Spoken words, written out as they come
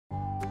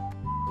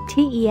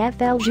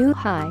TEFL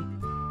Zhuhai.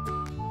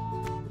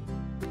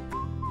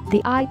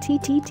 The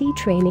ITTT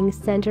Training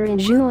Center in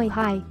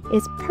Zhuhai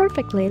is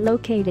perfectly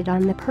located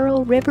on the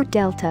Pearl River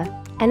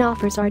Delta and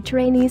offers our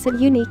trainees a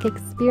unique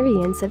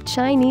experience of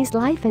Chinese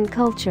life and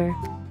culture.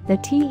 The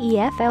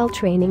TEFL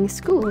training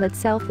school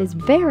itself is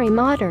very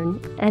modern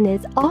and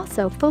is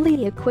also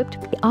fully equipped,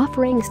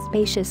 offering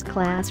spacious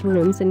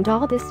classrooms and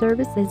all the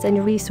services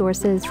and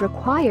resources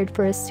required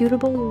for a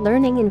suitable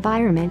learning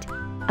environment.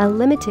 A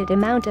limited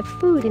amount of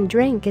food and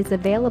drink is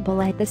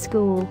available at the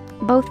school,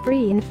 both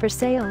free and for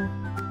sale.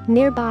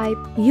 Nearby,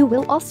 you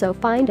will also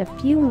find a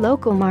few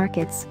local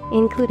markets,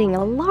 including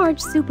a large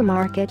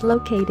supermarket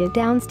located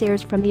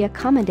downstairs from the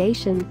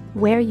accommodation,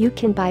 where you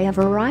can buy a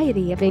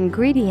variety of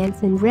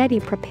ingredients and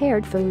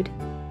ready-prepared food.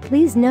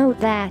 Please note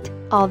that,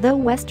 although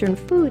Western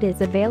food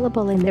is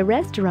available in the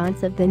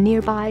restaurants of the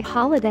nearby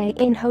Holiday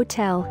Inn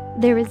Hotel,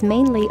 there is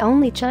mainly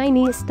only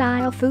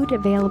Chinese-style food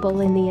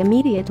available in the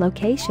immediate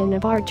location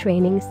of our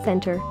training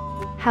center.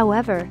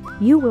 However,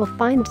 you will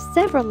find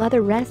several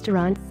other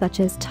restaurants such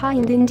as Thai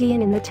and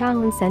Indian in the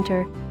town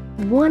center.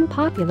 One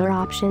popular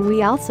option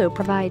we also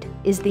provide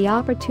is the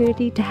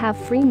opportunity to have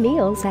free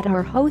meals at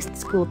our host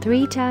school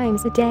 3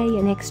 times a day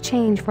in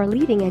exchange for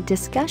leading a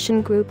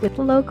discussion group with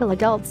local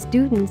adult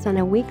students on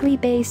a weekly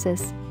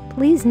basis.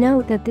 Please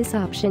note that this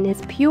option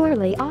is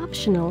purely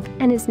optional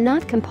and is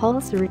not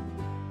compulsory.